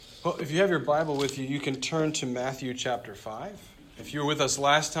Well, if you have your Bible with you, you can turn to Matthew chapter 5. If you were with us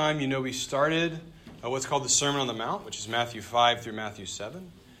last time, you know we started what's called the Sermon on the Mount, which is Matthew 5 through Matthew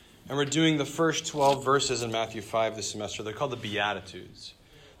 7. And we're doing the first 12 verses in Matthew 5 this semester. They're called the Beatitudes.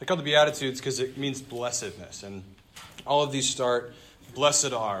 They're called the Beatitudes because it means blessedness. And all of these start,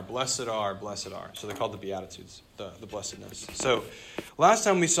 blessed are, blessed are, blessed are. So they're called the Beatitudes, the blessedness. So last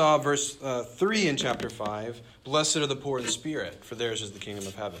time we saw verse 3 in chapter 5, blessed are the poor in spirit, for theirs is the kingdom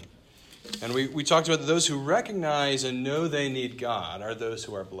of heaven. And we talked about those who recognize and know they need God are those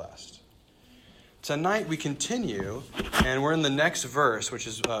who are blessed. Tonight we continue, and we're in the next verse, which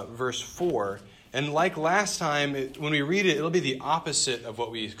is verse 4. And like last time, when we read it, it'll be the opposite of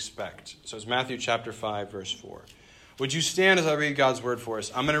what we expect. So it's Matthew chapter 5, verse 4. Would you stand as I read God's word for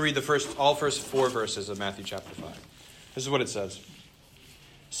us? I'm going to read all first 4 verses of Matthew chapter 5. This is what it says.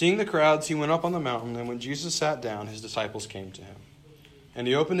 Seeing the crowds, he went up on the mountain, and when Jesus sat down, his disciples came to him. And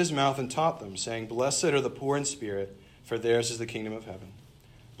he opened his mouth and taught them, saying, Blessed are the poor in spirit, for theirs is the kingdom of heaven.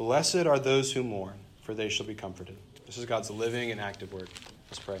 Blessed are those who mourn, for they shall be comforted. This is God's living and active word.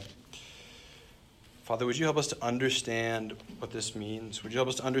 Let's pray. Father, would you help us to understand what this means? Would you help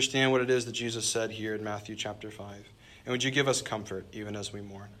us to understand what it is that Jesus said here in Matthew chapter 5? And would you give us comfort even as we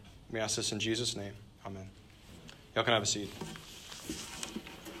mourn? We ask this in Jesus' name. Amen. Y'all can have a seat.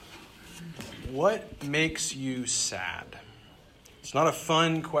 What makes you sad? It's not a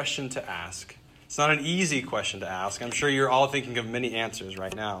fun question to ask. It's not an easy question to ask. I'm sure you're all thinking of many answers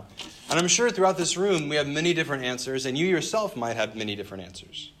right now. And I'm sure throughout this room we have many different answers, and you yourself might have many different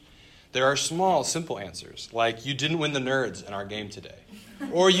answers. There are small, simple answers, like you didn't win the nerds in our game today.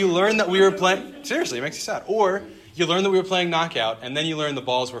 Or you learned that we were playing... Seriously, it makes you sad. Or you learned that we were playing knockout, and then you learned the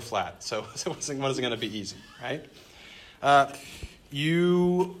balls were flat. So it wasn't going to be easy, right?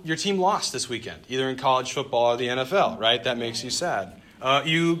 Your team lost this weekend, either in college football or the NFL, right? That makes you sad.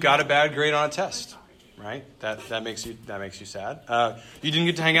 You got a bad grade on a test, right? That makes you sad. You didn't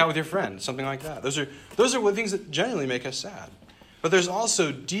get to hang out with your friend, something like that. Those are things that genuinely make us sad. But there's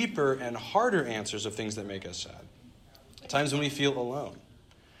also deeper and harder answers of things that make us sad. Times when we feel alone.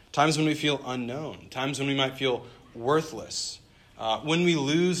 Times when we feel unknown. Times when we might feel worthless. When we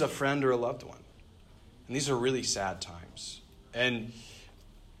lose a friend or a loved one. And these are really sad times. And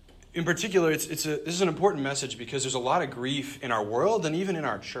in particular, this is an important message because there's a lot of grief in our world and even in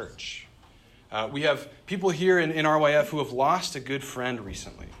our church. We have people here in RYF who have lost a good friend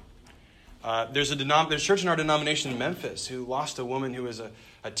recently. There's a church in our denomination in Memphis who lost a woman who was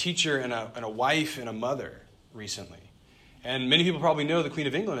a teacher and a wife and a mother recently. And many people probably know the Queen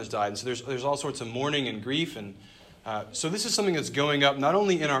of England has died, and so there's all sorts of mourning and grief. And so this is something that's going up not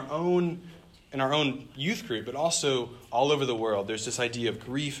only in our own youth group, but also all over the world. There's this idea of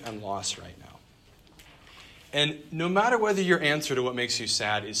grief and loss right now. And no matter whether your answer to what makes you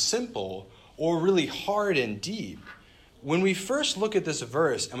sad is simple or really hard and deep, when we first look at this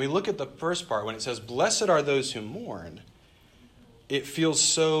verse and we look at the first part, when it says, Blessed are those who mourn, it feels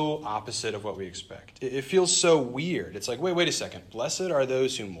so opposite of what we expect. It feels so weird. It's like, wait a second. Blessed are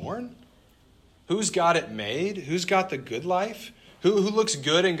those who mourn? Who's got it made? Who's got the good life? Who looks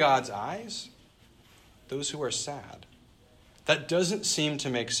good in God's eyes? Those who are sad. That doesn't seem to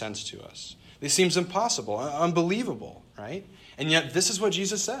make sense to us. This seems impossible, unbelievable, right? And yet this is what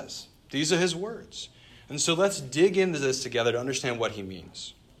Jesus says. These are his words. And so let's dig into this together to understand what he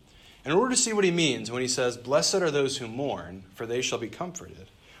means. In order to see what he means when he says, Blessed are those who mourn, for they shall be comforted,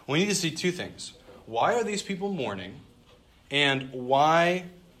 we need to see two things. Why are these people mourning? And why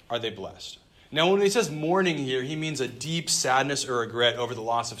are they blessed? Now, when he says mourning here, he means a deep sadness or regret over the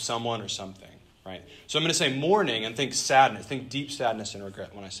loss of someone or something. Right? So I'm going to say mourning and think sadness. Think deep sadness and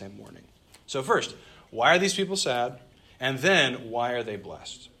regret when I say mourning. So first, why are these people sad? And then, why are they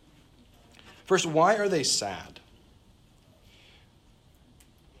blessed? First, why are they sad?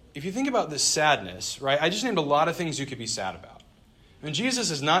 If you think about this sadness, right, I just named a lot of things you could be sad about. And Jesus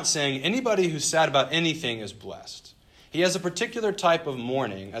is not saying anybody who's sad about anything is blessed. He has a particular type of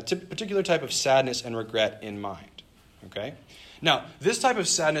mourning, particular type of sadness and regret in mind. Okay? Now, this type of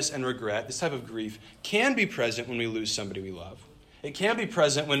sadness and regret, this type of grief, can be present when we lose somebody we love. It can be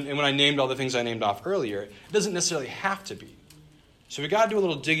present when I named all the things I named off earlier. It doesn't necessarily have to be. So we got to do a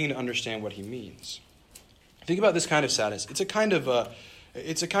little digging to understand what he means. Think about this kind of sadness. It's a kind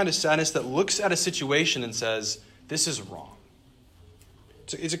of sadness that looks at a situation and says, this is wrong.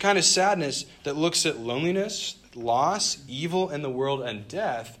 It's a kind of sadness that looks at loneliness, loss, evil in the world, and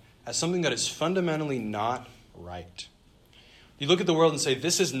death as something that is fundamentally not right. You look at the world and say,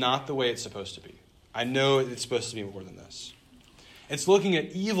 this is not the way it's supposed to be. I know it's supposed to be more than this. It's looking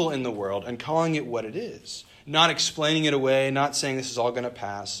at evil in the world and calling it what it is. not explaining it away, not saying this is all going to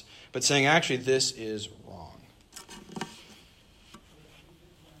pass, but saying, actually, this is wrong.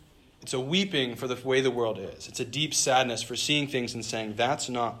 It's a weeping for the way the world is. It's a deep sadness for seeing things and saying, that's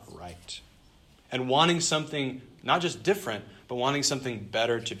not right. And wanting something not just different, but wanting something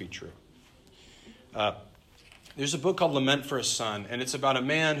better to be true. There's a book called Lament for a Son, and it's about a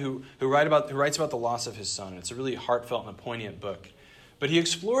man who writes about the loss of his son. It's a really heartfelt and a poignant book. But he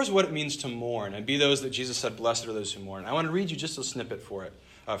explores what it means to mourn and be those that Jesus said, blessed are those who mourn. I want to read you just a snippet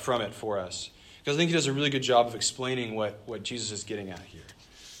from it for us, because I think he does a really good job of explaining what Jesus is getting at here.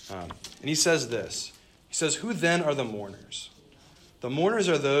 And he says this. He says, who then are the mourners? The mourners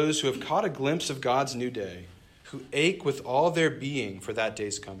are those who have caught a glimpse of God's new day, who ache with all their being for that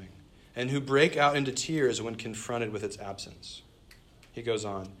day's coming, and who break out into tears when confronted with its absence. He goes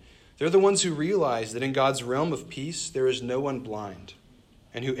on, they're the ones who realize that in God's realm of peace there is no one blind,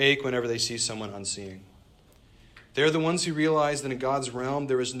 and who ache whenever they see someone unseeing. They're the ones who realize that in God's realm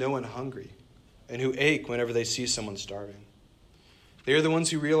there is no one hungry, and who ache whenever they see someone starving. They are the ones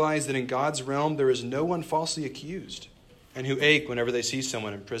who realize that in God's realm there is no one falsely accused, and who ache whenever they see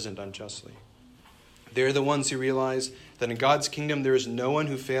someone imprisoned unjustly. They are the ones who realize that in God's kingdom there is no one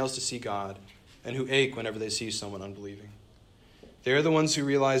who fails to see God, and who ache whenever they see someone unbelieving. They are the ones who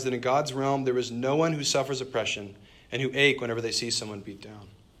realize that in God's realm there is no one who suffers oppression, and who ache whenever they see someone beat down.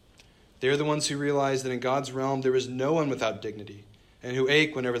 They are the ones who realize that in God's realm there is no one without dignity, and who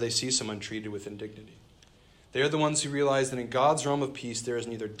ache whenever they see someone treated with indignity. They are the ones who realize that in God's realm of peace there is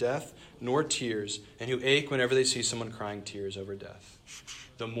neither death nor tears, and who ache whenever they see someone crying tears over death.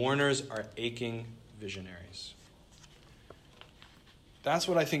 The mourners are aching visionaries. That's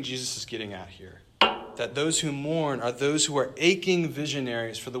what I think Jesus is getting at here. That those who mourn are those who are aching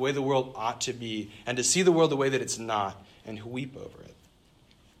visionaries for the way the world ought to be, and to see the world the way that it's not, and who weep over it.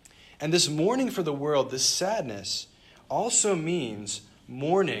 And this mourning for the world, this sadness, also means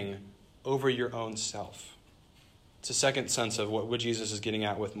mourning over your own self. It's a second sense of what Jesus is getting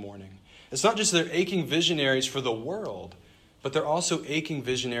at with mourning. It's not just they're aching visionaries for the world, but they're also aching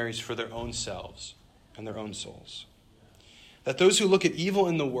visionaries for their own selves and their own souls. That those who look at evil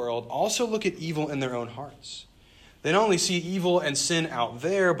in the world also look at evil in their own hearts. They not only see evil and sin out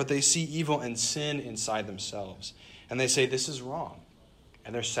there, but they see evil and sin inside themselves. And they say, this is wrong.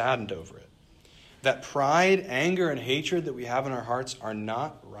 And they're saddened over it. That pride, anger, and hatred that we have in our hearts are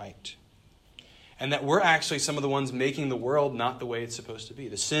not right. And that we're actually some of the ones making the world not the way it's supposed to be.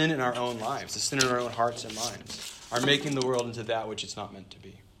 The sin in our own lives, the sin in our own hearts and minds are making the world into that which it's not meant to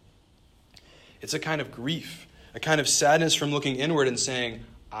be. It's a kind of grief, a kind of sadness from looking inward and saying,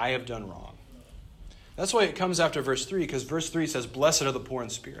 I have done wrong. That's why it comes after verse 3, because verse 3 says, blessed are the poor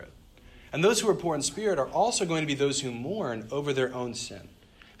in spirit. And those who are poor in spirit are also going to be those who mourn over their own sin,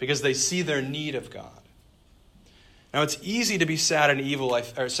 because they see their need of God. Now, it's easy to be sad at evil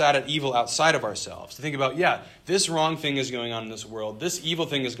outside of ourselves. To think about, this wrong thing is going on in this world. This evil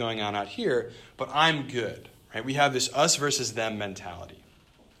thing is going on out here, but I'm good. Right? We have this us versus them mentality.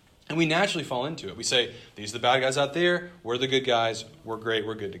 And we naturally fall into it. We say, these are the bad guys out there. We're the good guys. We're great.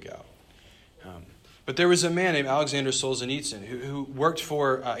 We're good to go. But there was a man named Alexander Solzhenitsyn who worked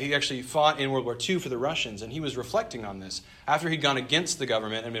he actually fought in World War II for the Russians, and he was reflecting on this. After he'd gone against the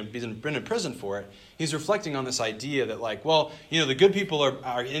government and been in prison for it, he's reflecting on this idea that the good people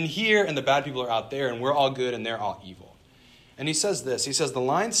are in here and the bad people are out there, and we're all good and they're all evil. And he says this, he says, the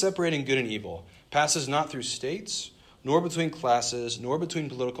line separating good and evil passes not through states, nor between classes, nor between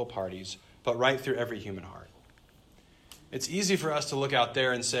political parties, but right through every human heart. It's easy for us to look out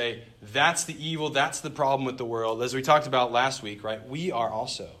there and say, that's the evil, that's the problem with the world. As we talked about last week, right? We are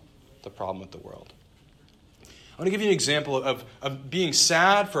also the problem with the world. I want to give you an example of being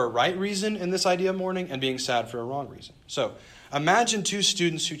sad for a right reason in this idea of mourning and being sad for a wrong reason. So imagine two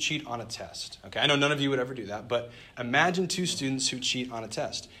students who cheat on a test. Okay, I know none of you would ever do that, but imagine two students who cheat on a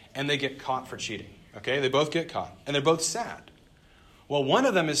test and they get caught for cheating. Okay, they both get caught and they're both sad. Well, one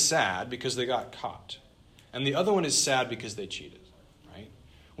of them is sad because they got caught. And the other one is sad because they cheated, right?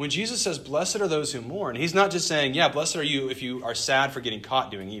 When Jesus says, blessed are those who mourn, he's not just saying, blessed are you if you are sad for getting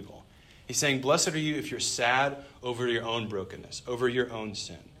caught doing evil. He's saying, blessed are you if you're sad over your own brokenness, over your own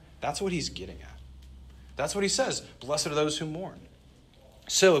sin. That's what he's getting at. That's what he says, blessed are those who mourn.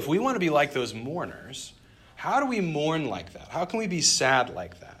 So if we want to be like those mourners, how do we mourn like that? How can we be sad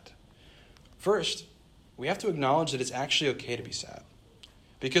like that? First, we have to acknowledge that it's actually okay to be sad.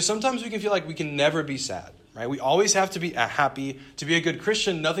 Because sometimes we can feel like we can never be sad. Right? We always have to be happy. To be a good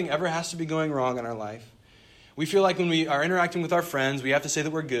Christian, nothing ever has to be going wrong in our life. We feel like when we are interacting with our friends, we have to say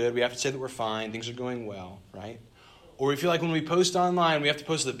that we're good. We have to say that we're fine. Things are going well, right? Or we feel like when we post online, we have to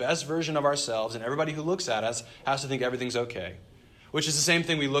post the best version of ourselves, and everybody who looks at us has to think everything's okay. Which is the same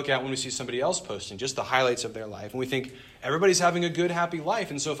thing we look at when we see somebody else posting, just the highlights of their life. And we think everybody's having a good, happy life,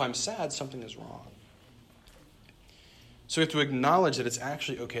 and so if I'm sad, something is wrong. So we have to acknowledge that it's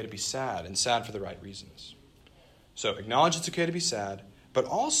actually okay to be sad, and sad for the right reasons. So acknowledge it's okay to be sad, but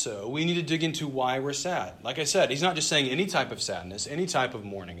also we need to dig into why we're sad. Like I said, he's not just saying any type of sadness, any type of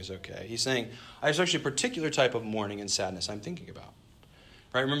mourning is okay. He's saying there's actually a particular type of mourning and sadness I'm thinking about.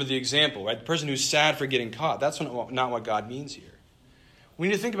 Right? Remember the example, right? The person who's sad for getting caught. That's not what God means here. We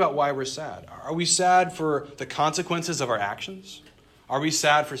need to think about why we're sad. Are we sad for the consequences of our actions? Are we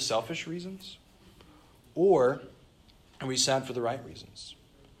sad for selfish reasons? Or are we sad for the right reasons?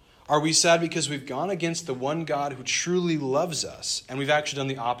 Are we sad because we've gone against the one God who truly loves us, and we've actually done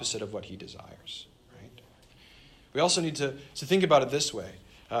the opposite of what he desires? Right? We also need to think about it this way.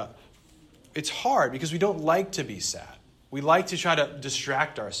 It's hard because we don't like to be sad. We like to try to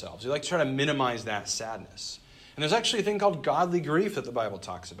distract ourselves. We like to try to minimize that sadness. And there's actually a thing called godly grief that the Bible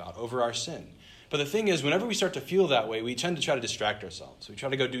talks about over our sin. But the thing is, whenever we start to feel that way, we tend to try to distract ourselves. We try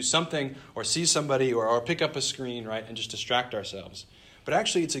to go do something or see somebody or pick up a screen, right, and just distract ourselves. But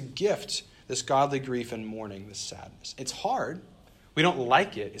actually, it's a gift, this godly grief and mourning, this sadness. It's hard. We don't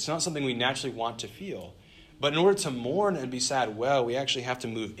like it. It's not something we naturally want to feel. But in order to mourn and be sad well, we actually have to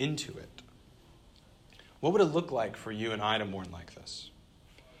move into it. What would it look like for you and I to mourn like this?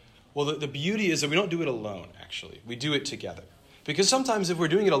 Well, the beauty is that we don't do it alone, actually. We do it together. Because sometimes if we're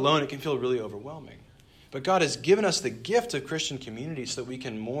doing it alone, it can feel really overwhelming. But God has given us the gift of Christian community so that we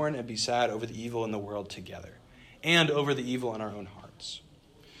can mourn and be sad over the evil in the world together and over the evil in our own hearts.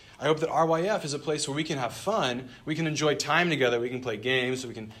 I hope that RYF is a place where we can have fun, we can enjoy time together, we can play games,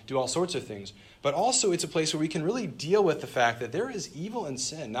 we can do all sorts of things. But also it's a place where we can really deal with the fact that there is evil and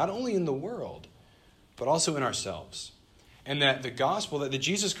sin, not only in the world, but also in ourselves. And that the gospel, that the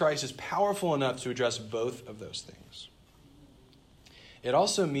Jesus Christ is powerful enough to address both of those things. It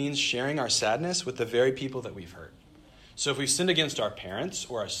also means sharing our sadness with the very people that we've hurt. So if we've sinned against our parents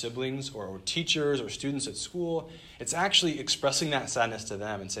or our siblings or teachers or students at school, it's actually expressing that sadness to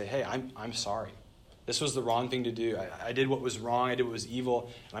them and say, hey, I'm sorry. This was the wrong thing to do. I did what was wrong. I did what was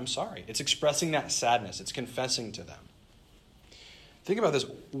evil, and I'm sorry. It's expressing that sadness. It's confessing to them. Think about this.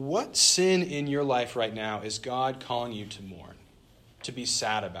 What sin in your life right now is God calling you to mourn, to be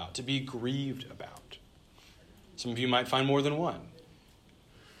sad about, to be grieved about? Some of you might find more than one.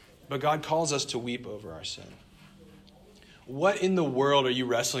 But God calls us to weep over our sin. What in the world are you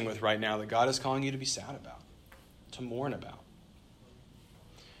wrestling with right now that God is calling you to be sad about, to mourn about?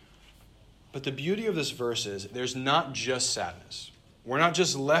 But the beauty of this verse is there's not just sadness. We're not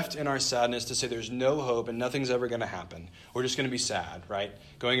just left in our sadness to say there's no hope and nothing's ever going to happen. We're just going to be sad, right?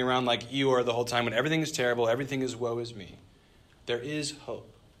 Going around like Eeyore the whole time when everything is terrible, everything is woe is me. There is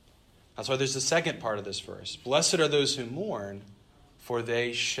hope. That's why there's the second part of this verse. Blessed are those who mourn, for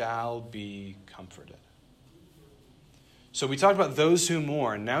they shall be comforted. So we talked about those who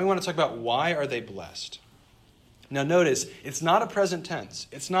mourn. Now we want to talk about why are they blessed. Now notice, it's not a present tense.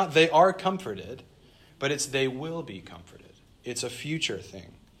 It's not they are comforted, but it's they will be comforted. It's a future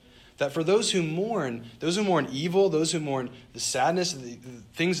thing. That for those who mourn evil, those who mourn the sadness, the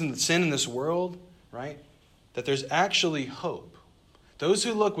things in the sin in this world, right? That there's actually hope. Those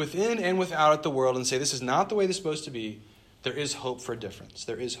who look within and without at the world and say this is not the way this is supposed to be, there is hope for difference.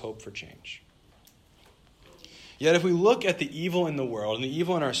 There is hope for change. Yet if we look at the evil in the world and the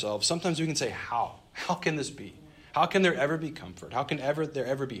evil in ourselves, sometimes we can say, how? How can this be? How can there ever be comfort? How can there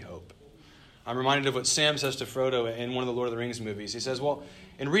ever be hope? I'm reminded of what Sam says to Frodo in one of the Lord of the Rings movies. He says, well,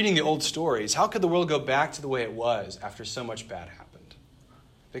 in reading the old stories, how could the world go back to the way it was after so much bad happened?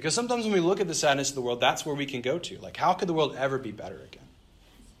 Because sometimes when we look at the sadness of the world, that's where we can go to. Like, how could the world ever be better again?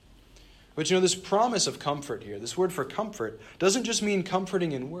 But this promise of comfort here, this word for comfort, doesn't just mean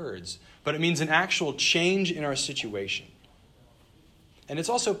comforting in words, but it means an actual change in our situation. And it's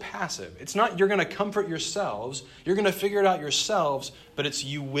also passive. It's not you're going to comfort yourselves, you're going to figure it out yourselves, but it's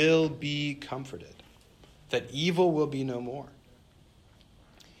you will be comforted. That evil will be no more.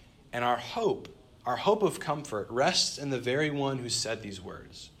 And our hope of comfort rests in the very one who said these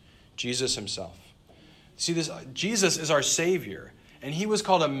words, Jesus himself. See, Jesus is our Savior. And he was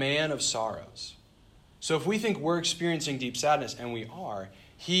called a man of sorrows. So if we think we're experiencing deep sadness, and we are,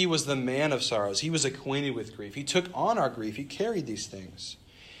 he was the man of sorrows. He was acquainted with grief. He took on our grief. He carried these things.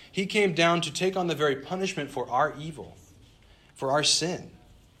 He came down to take on the very punishment for our evil, for our sin.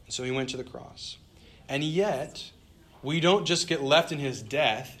 So he went to the cross. And yet, we don't just get left in his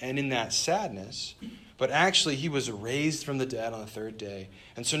death and in that sadness, but actually he was raised from the dead on the third day.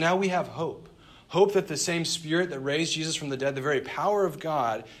 And so now we have hope. Hope that the same Spirit that raised Jesus from the dead, the very power of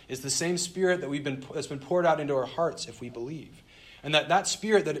God, is the same Spirit that's been poured out into our hearts if we believe. And that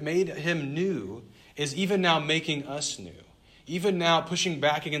Spirit that made him new is even now making us new. Even now pushing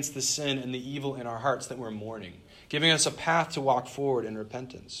back against the sin and the evil in our hearts that we're mourning, giving us a path to walk forward in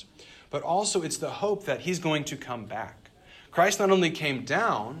repentance. But also it's the hope that he's going to come back. Christ not only came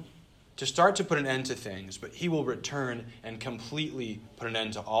down to start to put an end to things, but he will return and completely put an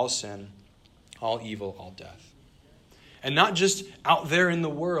end to all sin, all evil, all death. And not just out there in the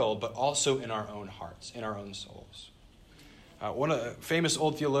world, but also in our own hearts, in our own souls. A famous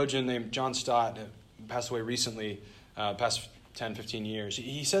old theologian named John Stott, who passed away recently, past 10, 15 years,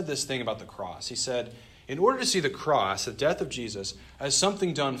 he said this thing about the cross. He said, in order to see the cross, the death of Jesus, as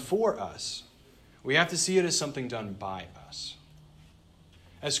something done for us, we have to see it as something done by us.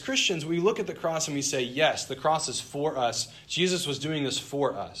 As Christians, we look at the cross and we say, yes, the cross is for us. Jesus was doing this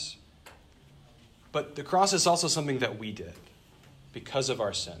for us. But the cross is also something that we did because of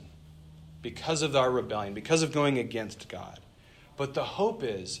our sin, because of our rebellion, because of going against God. But the hope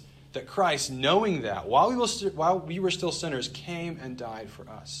is that Christ, knowing that, while we were still sinners, came and died for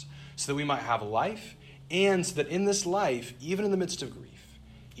us so that we might have life, and so that in this life, even in the midst of grief,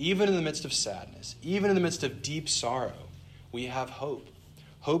 even in the midst of sadness, even in the midst of deep sorrow, we have hope.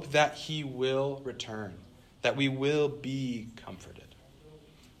 Hope that he will return, that we will be comforted.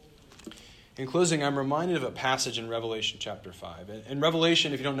 In closing, I'm reminded of a passage in Revelation chapter 5. And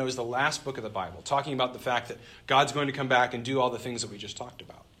Revelation, if you don't know, is the last book of the Bible, talking about the fact that God's going to come back and do all the things that we just talked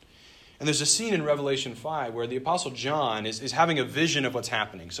about. And there's a scene in Revelation 5 where the Apostle John is having a vision of what's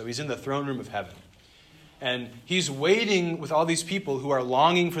happening. So he's in the throne room of heaven. And he's waiting with all these people who are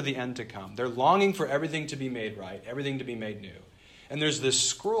longing for the end to come. They're longing for everything to be made right, everything to be made new. And there's this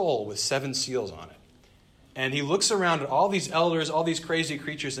scroll with 7 seals on it. And he looks around at all these elders, all these crazy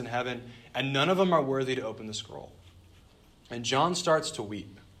creatures in heaven, and none of them are worthy to open the scroll. And John starts to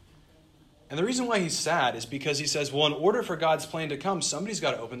weep. And the reason why he's sad is because he says, well, in order for God's plan to come, somebody's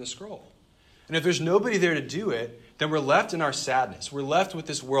got to open the scroll. And if there's nobody there to do it, then we're left in our sadness. We're left with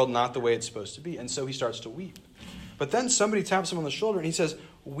this world not the way it's supposed to be. And so he starts to weep. But then somebody taps him on the shoulder and he says,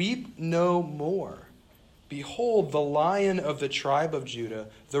 weep no more. Behold, the Lion of the tribe of Judah,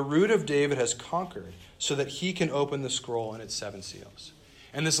 the Root of David, has conquered so that he can open the scroll and its 7 seals.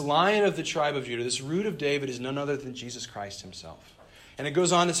 And this Lion of the tribe of Judah, this Root of David, is none other than Jesus Christ himself. And it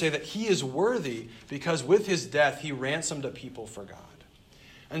goes on to say that he is worthy because with his death he ransomed a people for God.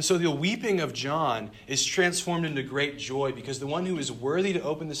 And so the weeping of John is transformed into great joy because the one who is worthy to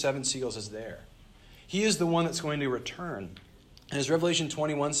open the 7 seals is there. He is the one that's going to return. And as Revelation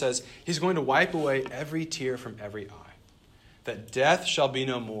 21 says, he's going to wipe away every tear from every eye. That death shall be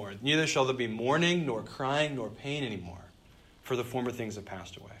no more. Neither shall there be mourning, nor crying, nor pain anymore, for the former things have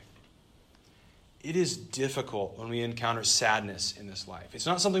passed away. It is difficult when we encounter sadness in this life. It's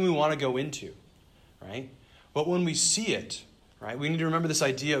not something we want to go into, right? But when we see it, right, we need to remember this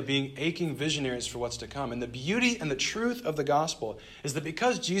idea of being aching visionaries for what's to come. And the beauty and the truth of the gospel is that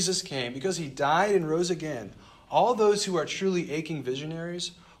because Jesus came, because he died and rose again, all those who are truly aching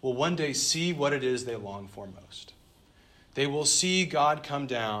visionaries will one day see what it is they long for most. They will see God come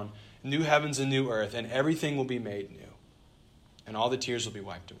down, new heavens and new earth, and everything will be made new. And all the tears will be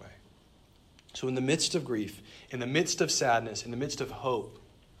wiped away. So in the midst of grief, in the midst of sadness, in the midst of hope,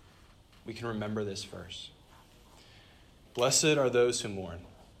 we can remember this verse. Blessed are those who mourn,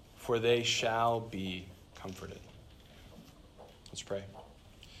 for they shall be comforted. Let's pray.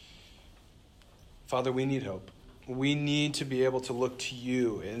 Father, we need hope. We need to be able to look to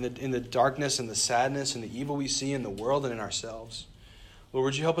you in the darkness and the sadness and the evil we see in the world and in ourselves. Lord,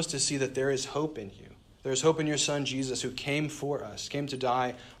 would you help us to see that there is hope in you. There is hope in your Son, Jesus, who came for us, came to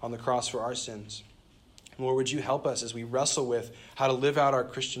die on the cross for our sins. Lord, would you help us as we wrestle with how to live out our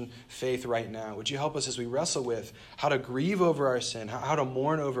Christian faith right now? Would you help us as we wrestle with how to grieve over our sin, how to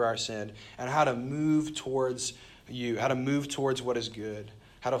mourn over our sin, and how to move towards you, how to move towards what is good,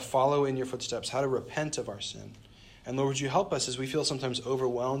 how to follow in your footsteps, how to repent of our sin. And Lord, would you help us as we feel sometimes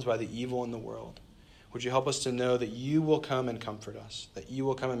overwhelmed by the evil in the world? Would you help us to know that you will come and comfort us, that you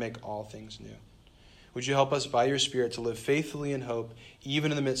will come and make all things new? Would you help us by your Spirit to live faithfully in hope,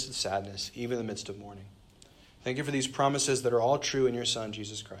 even in the midst of sadness, even in the midst of mourning? Thank you for these promises that are all true in your Son,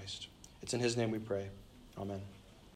 Jesus Christ. It's in his name we pray. Amen.